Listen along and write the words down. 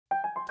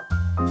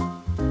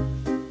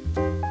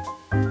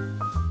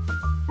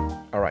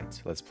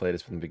So let's play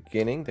this from the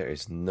beginning. There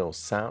is no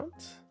sound.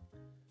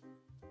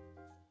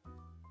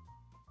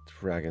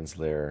 Dragon's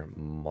Lair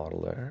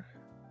modeler.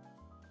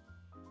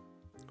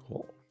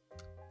 Cool.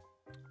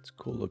 It's a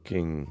cool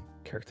looking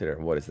character there.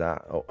 What is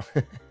that? Oh,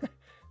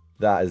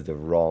 that is the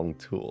wrong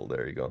tool.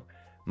 There you go.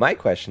 My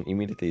question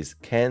immediately is,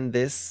 can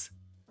this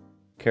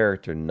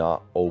character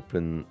not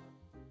open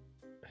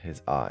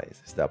his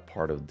eyes? Is that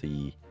part of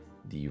the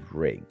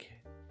rig?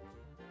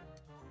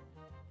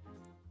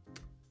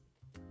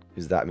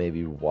 Is that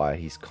maybe why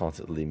he's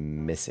constantly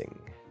missing?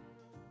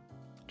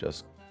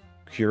 Just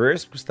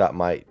curious, because that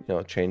might, you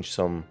know, change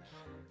some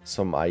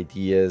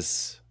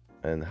ideas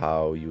and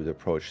how you would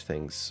approach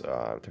things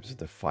in terms of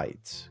the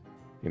fight.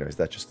 You know, is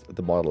that just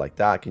the model like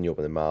that? Can you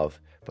open the mouth?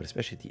 But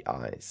especially the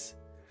eyes.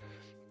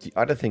 The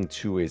other thing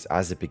too is,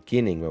 as a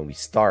beginning, when we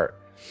start,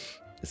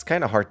 it's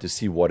kind of hard to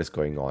see what is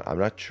going on. I'm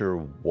not sure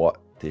what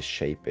this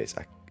shape is.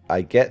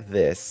 I get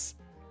this,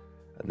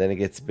 and then it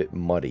gets a bit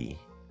muddy.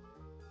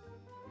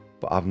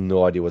 But I have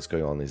no idea what's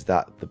going on. Is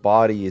that the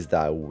body? Is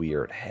that a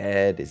weird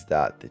head? Is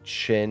that the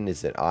chin?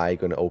 Is an eye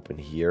going to open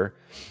here?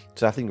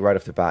 So I think right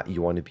off the bat,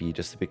 you want to be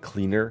just a bit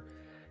cleaner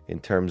in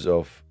terms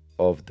of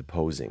the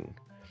posing.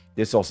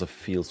 This also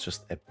feels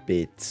just a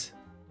bit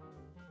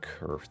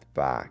curved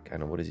back. I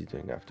know, what is he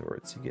doing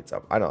afterwards? He gets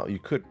up. I don't know. You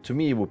could, to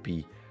me, it would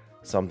be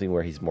something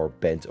where he's more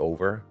bent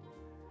over.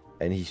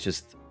 And he's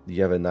just,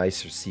 you have a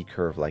nicer C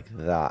curve like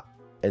that.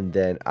 And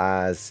then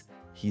as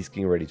he's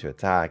getting ready to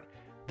attack,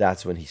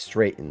 that's when he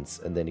straightens,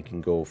 and then he can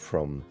go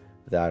from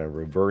that and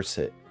reverse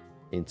it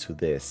into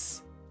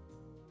this,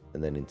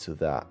 and then into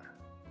that.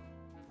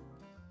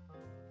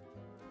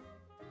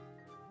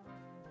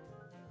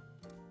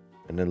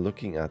 And then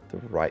looking at the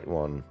right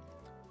one,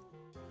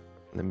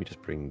 let me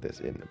just bring this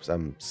in, because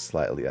I'm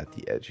slightly at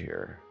the edge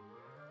here.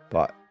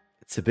 But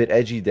it's a bit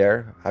edgy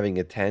there, having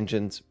a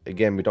tangent.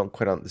 Again, we don't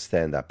quite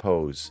understand that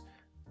pose.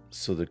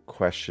 So the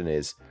question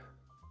is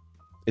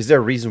there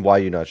a reason why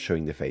you're not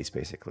showing the face,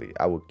 basically?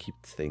 I would keep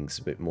things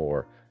a bit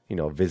more, you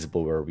know,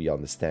 visible where we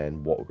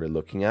understand what we're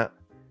looking at.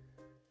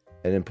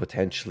 And then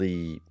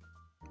potentially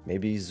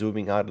maybe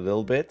zooming out a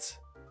little bit.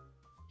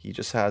 He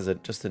just has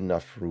just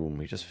enough room.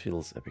 He just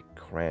feels a bit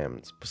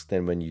cramped. But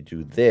then when you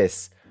do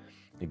this,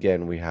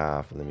 again, we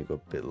have, let me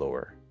go a bit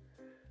lower.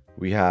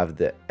 We have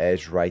the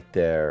edge right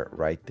there,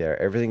 right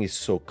there. Everything is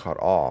so cut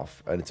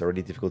off, and it's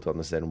already difficult to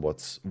understand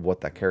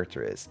what that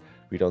character is.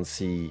 We don't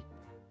see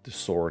the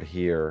sword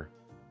here.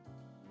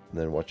 And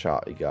then watch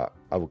out,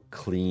 I would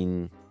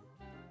clean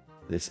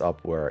this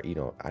up where, you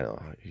know, I don't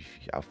know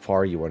how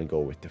far you want to go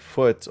with the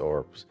foot,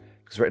 or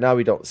because right now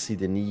we don't see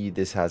the knee.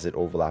 This has it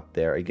overlapped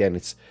there. Again,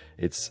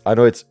 it's I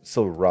know it's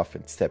so rough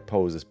in step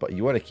poses, but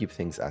you want to keep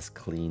things as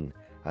clean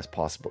as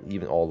possible.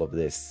 Even all of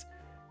this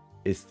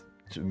is,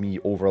 to me,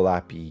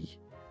 overlappy,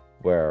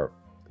 where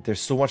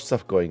there's so much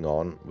stuff going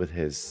on with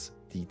his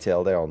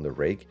detail there on the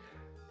rig,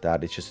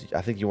 that it's just,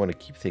 I think you want to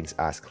keep things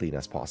as clean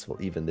as possible.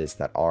 Even this,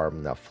 that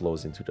arm that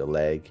flows into the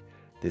leg,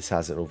 this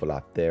has an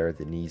overlap there,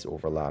 the knees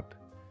overlap.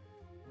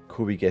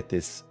 Could we get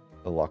this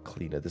a lot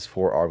cleaner? This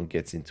forearm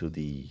gets into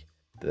the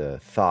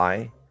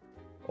thigh,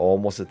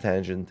 almost a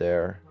tangent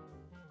there.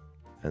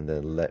 And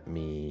then let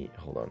me,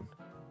 hold on.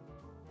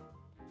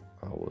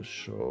 I will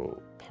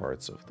show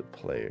parts of the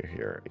player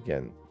here.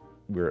 Again,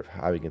 we're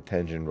having a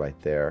tangent right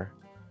there.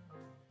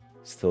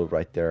 Still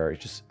right there.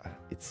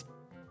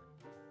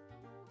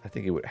 I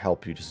think it would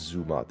help you just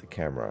zoom out the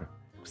camera,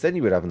 because then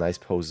you would have nice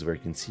poses where you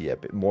can see a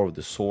bit more of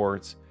the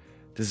swords.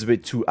 This is a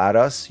bit too at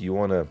us. You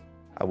want to,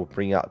 I would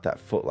bring out that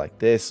foot like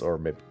this, or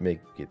make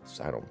it,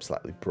 I don't know,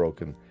 slightly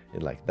broken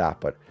in like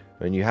that. But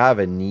when you have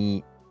a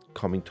knee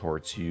coming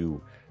towards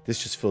you,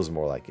 this just feels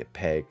more like a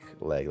peg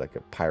leg, like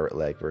a pirate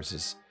leg,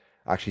 versus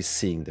actually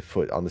seeing the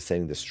foot,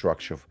 understanding the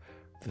structure of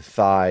the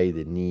thigh,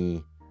 the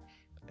knee,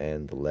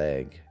 and the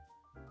leg.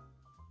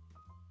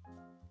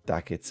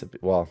 That gets a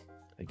bit, well,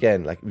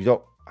 again, like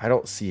I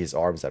don't see his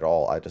arms at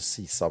all. I just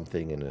see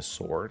something in a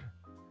sword,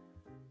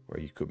 where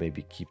you could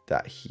maybe keep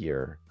that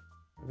here.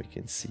 We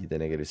can see the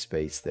negative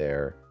space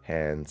there,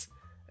 hands,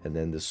 and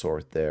then the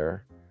sword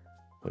there.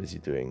 What is he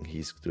doing?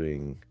 He's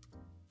doing...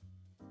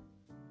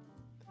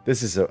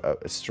 This is a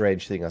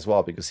strange thing as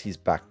well, because he's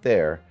back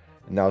there,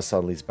 and now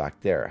suddenly he's back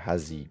there.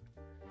 Has he...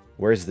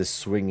 Where's the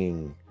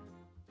swinging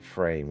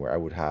frame where I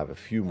would have a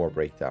few more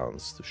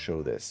breakdowns to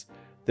show this?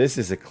 This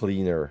is a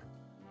cleaner...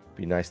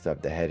 Be nice to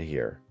have the head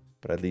here,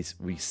 but at least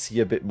we see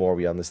a bit more.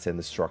 We understand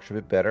the structure a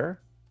bit better.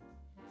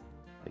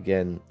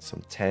 Again,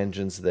 some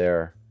tangents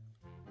there,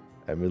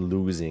 and we're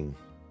losing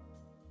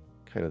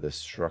kind of the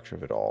structure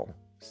of it all.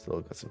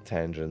 Still got some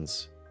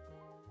tangents.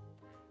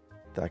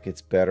 That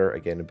gets better.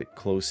 Again, a bit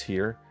close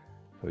here.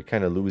 We're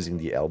kind of losing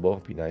the elbow.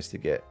 Be nice to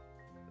get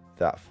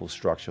that full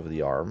structure of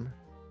the arm.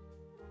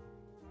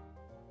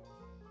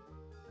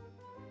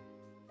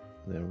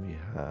 Then we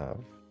have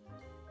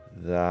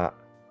that.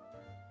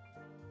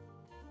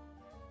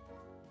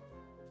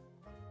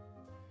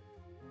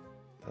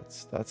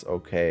 That's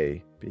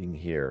okay being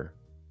here.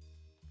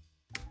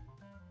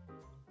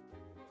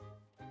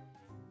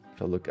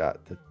 If I look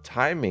at the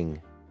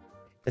timing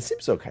It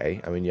seems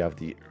okay. I mean, you have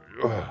the...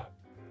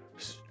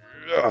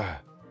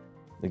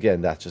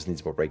 Again, that just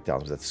needs more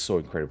breakdowns. That's so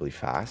incredibly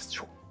fast.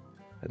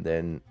 And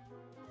then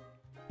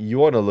you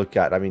want to look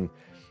at... I mean,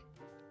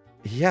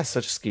 he has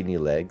such skinny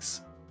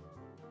legs.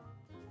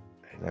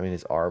 And I mean,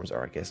 his arms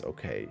are, I guess,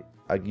 okay.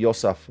 You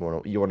also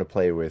have you want to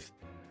play with...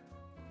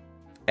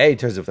 in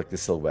terms of like the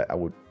silhouette, I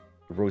would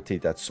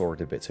rotate that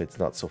sword a bit so it's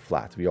not so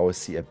flat. We always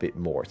see a bit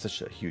more. It's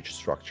such a huge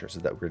structure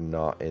so that we're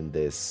not in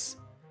this...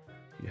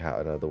 You have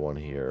another one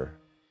here.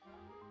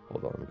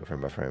 Hold on, let me go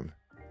frame by frame.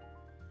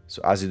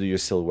 So as you do your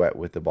silhouette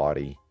with the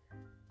body,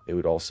 it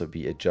would also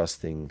be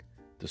adjusting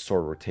the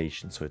sword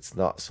rotation so it's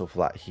not so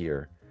flat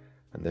here.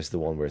 And there's the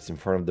one where it's in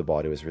front of the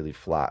body, was really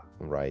flat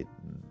right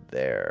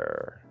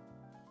there.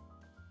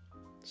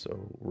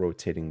 So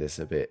rotating this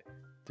a bit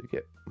to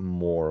get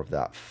more of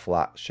that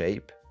flat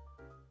shape,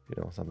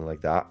 you know, something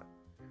like that.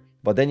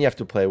 But then you have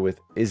to play with,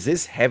 is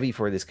this heavy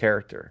for this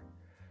character?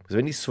 Because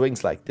when he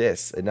swings like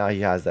this, and now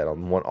he has that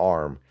on one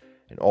arm,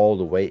 and all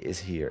the weight is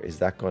here, is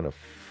that going to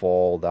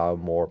fall down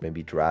more,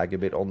 maybe drag a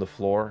bit on the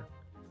floor?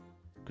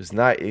 Because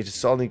now it just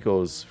suddenly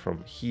goes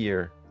from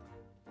here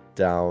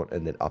down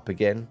and then up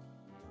again.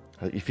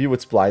 If you would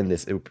spline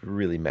this, it would be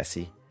really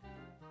messy.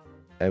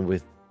 And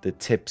with the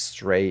tip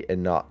straight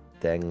and not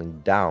dangling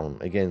down,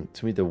 again,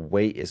 to me the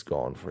weight is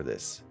gone for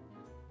this.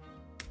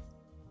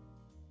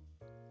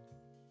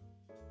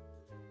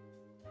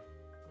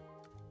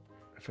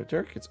 For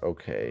Dirk, it's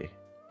okay.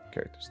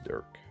 Character's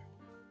Dirk.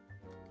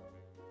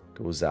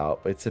 Goes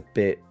out, but it's a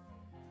bit...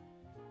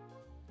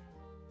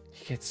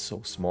 He gets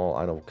so small. I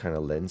don't know what kind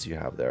of lens you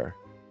have there.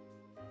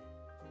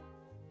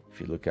 If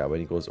you look at when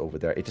he goes over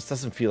there, it just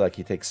doesn't feel like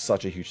he takes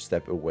such a huge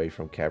step away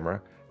from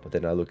camera. But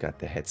then I look at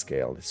the head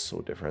scale, it's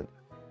so different.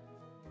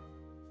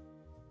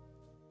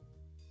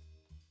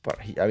 But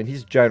I mean,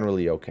 he's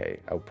generally okay.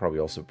 I would probably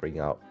also bring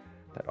out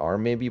that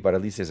arm maybe, but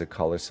at least there's a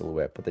color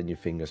silhouette. But then your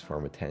fingers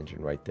form a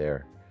tangent right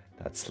there.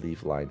 That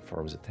sleeve line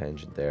forms a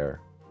tangent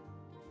there.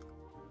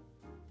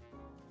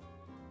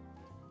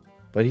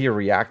 But he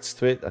reacts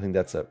to it. I think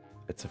it's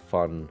a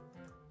fun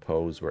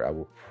pose where I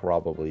will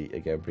probably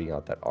again bring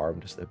out that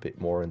arm just a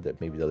bit more and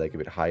maybe the leg a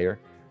bit higher,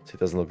 so it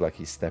doesn't look like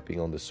he's stepping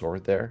on the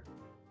sword there.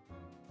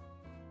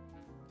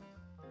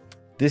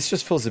 This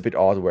just feels a bit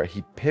odd where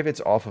he pivots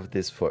off of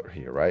this foot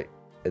here, right?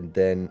 And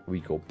then we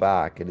go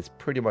back and it's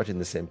pretty much in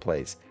the same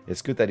place.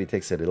 It's good that he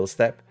takes a little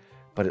step,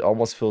 but it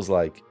almost feels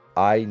like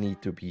I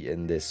need to be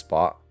in this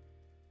spot.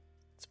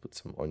 Let's put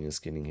some onion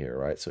skinning here,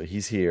 right? So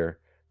he's here,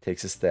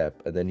 takes a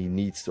step, and then he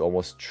needs to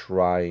almost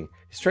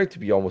he's trying to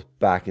be almost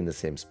back in the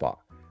same spot,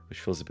 which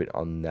feels a bit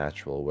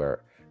unnatural,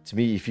 where to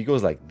me, if he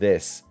goes like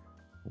this,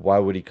 why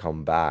would he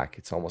come back?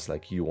 It's almost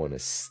like you want to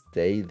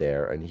stay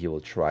there and he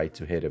will try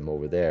to hit him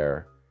over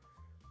there,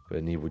 but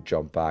then he would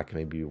jump back.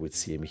 Maybe you would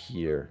see him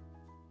here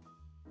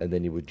and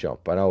then he would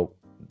jump. I know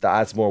that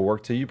adds more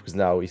work to you because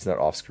now he's not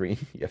off screen.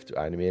 You have to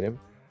animate him,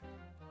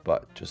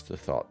 but just a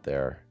thought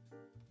there.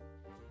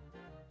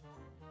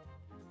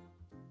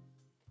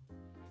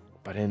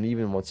 But then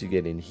even once you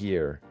get in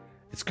here,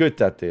 it's good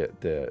that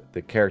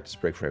the characters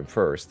break frame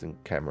first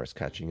and camera's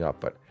catching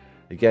up. But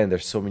again,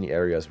 there's so many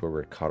areas where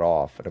we're cut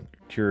off, and I'm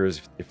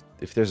curious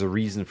if there's a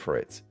reason for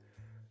it.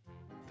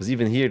 Because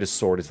even here, the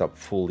sword is not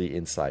fully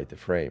inside the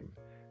frame.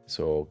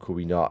 So could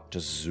we not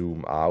just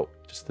zoom out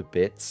just a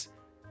bit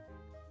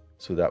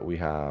so that we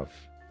have...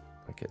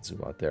 I can't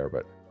zoom out there,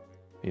 but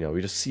you know,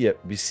 we just see it.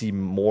 We see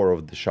more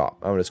of the shot.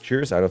 I'm just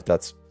curious. I don't know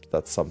if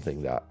that's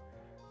something that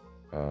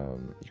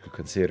you could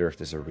consider, if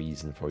there's a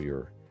reason for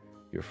your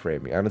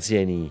framing. I don't see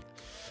any.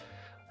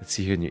 Let's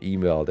see here in your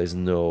email. There's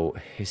no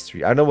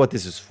history. I know what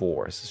this is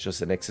for. This is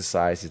just an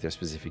exercise. Is there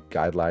specific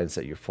guidelines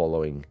that you're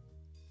following?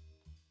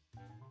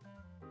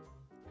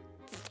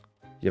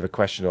 You have a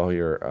question all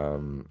here. I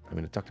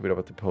mean, I talked a bit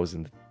about the pose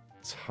and the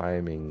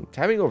timing.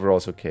 Timing overall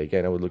is okay.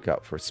 Again, I would look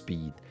out for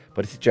speed,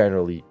 but it's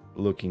generally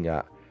looking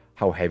at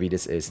how heavy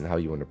this is and how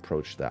you want to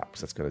approach that,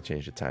 because that's going to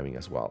change the timing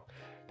as well.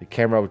 The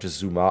camera would just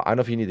zoom out. I don't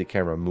know if you need the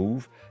camera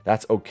move.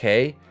 That's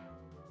okay.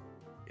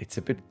 It's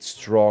a bit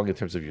strong in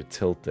terms of your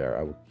tilt there.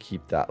 I would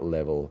keep that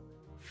level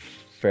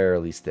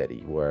fairly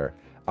steady, where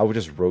I would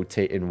just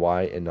rotate in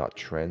Y and not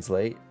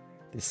translate.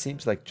 This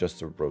seems like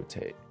just a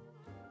rotate,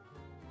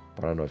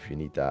 but I don't know if you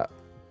need that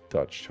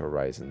touched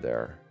horizon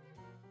there.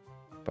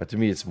 But to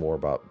me, it's more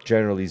about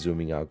generally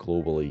zooming out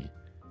globally,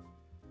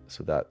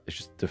 so that it's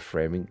just the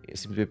framing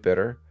seems a bit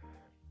better.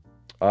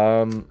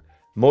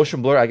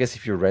 Motion blur, I guess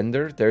if you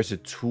render, there's a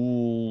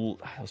tool.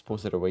 I was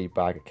posted a way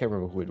back. I can't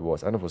remember who it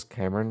was. I don't know if it was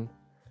Cameron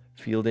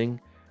Fielding,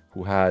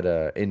 who had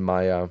in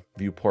Maya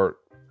viewport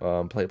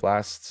play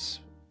blasts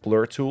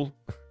blur tool.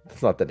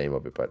 That's not the name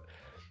of it, but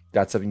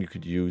that's something you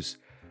could use.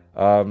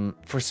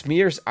 For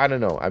smears, I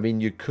don't know. I mean,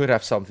 you could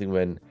have something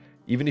when,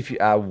 even if you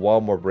add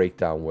one more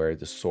breakdown where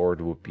the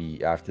sword would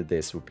be after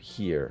this would be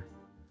here.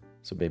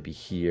 So maybe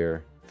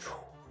here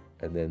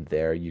and then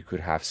there, you could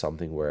have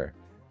something where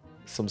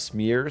some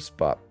smears,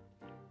 but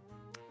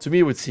to me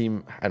it would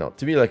seem, I don't know,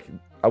 to me like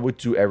I would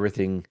do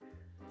everything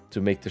to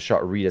make the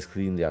shot read as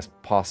cleanly as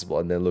possible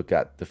and then look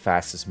at the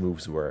fastest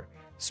moves where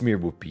smear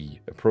would be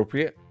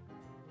appropriate.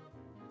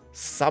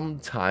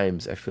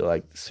 Sometimes I feel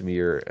like the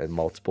smear and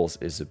multiples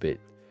is a bit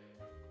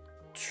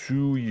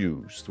too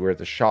used, where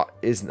the shot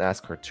isn't as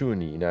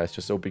cartoony. You know, it's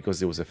just, oh,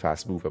 because it was a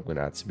fast move, I'm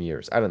gonna add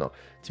smears. I don't know.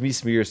 To me,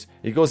 smears,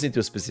 it goes into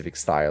a specific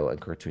style and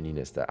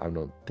cartooniness that I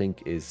don't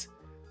think is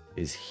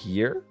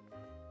here.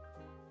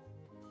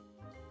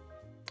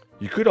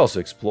 You could also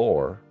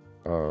explore,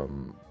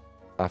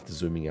 after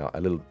zooming out,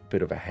 a little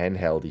bit of a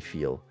handheldy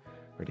feel,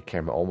 where the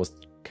camera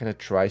almost kind of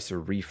tries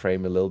to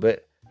reframe a little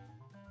bit.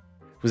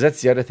 Because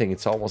that's the other thing,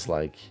 it's almost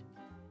like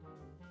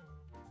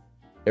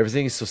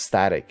everything is so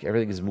static,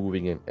 everything is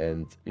moving,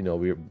 and you know,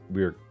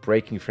 we're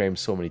breaking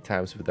frames so many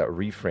times without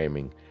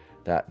reframing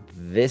that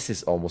this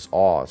is almost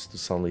odd to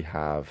suddenly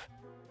have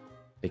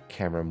a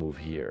camera move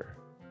here.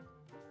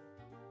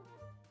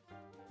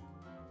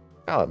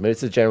 Oh, maybe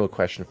it's a general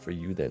question for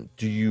you then.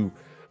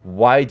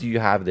 Why do you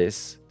have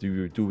this?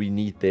 Do we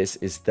need this?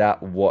 Is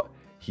that what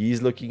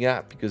he's looking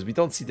at? Because we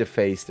don't see the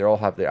face, they all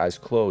have their eyes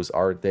closed.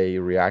 Are they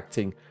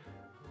reacting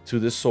to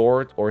the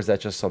sword, or is that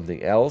just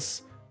something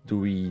else? Do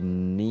we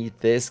need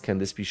this? Can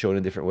this be shown in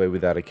a different way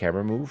without a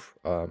camera move?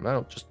 I don't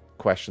know, just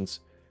questions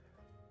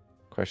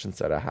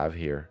that I have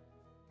here.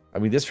 I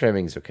mean, this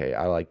framing is okay.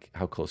 I like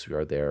how close we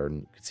are there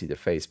and you can see the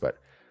face, but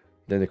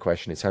then the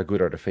question is, how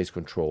good are the face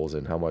controls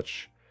and how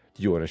much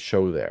do you want to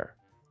show there?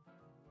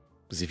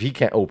 Because if he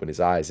can't open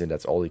his eyes and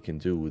that's all he can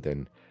do,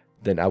 then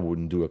I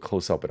wouldn't do a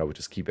close-up, but I would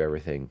just keep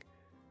everything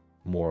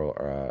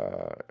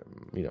more,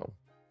 you know,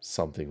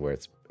 something where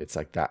it's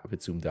like that, a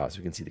bit zoomed out so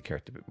we can see the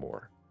character a bit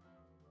more.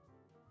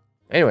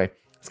 Anyway,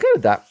 it's kind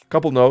of that.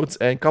 Couple notes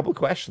and couple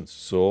questions.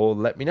 So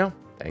let me know.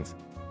 Thanks.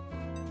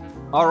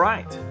 All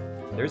right.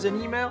 There's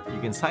an email. You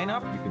can sign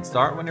up. You can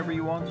start whenever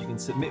you want. You can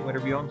submit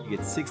whenever you want. You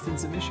get 16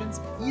 submissions.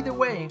 Either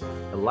way,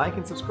 a like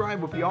and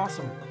subscribe would be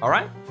awesome. All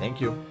right. Thank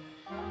you.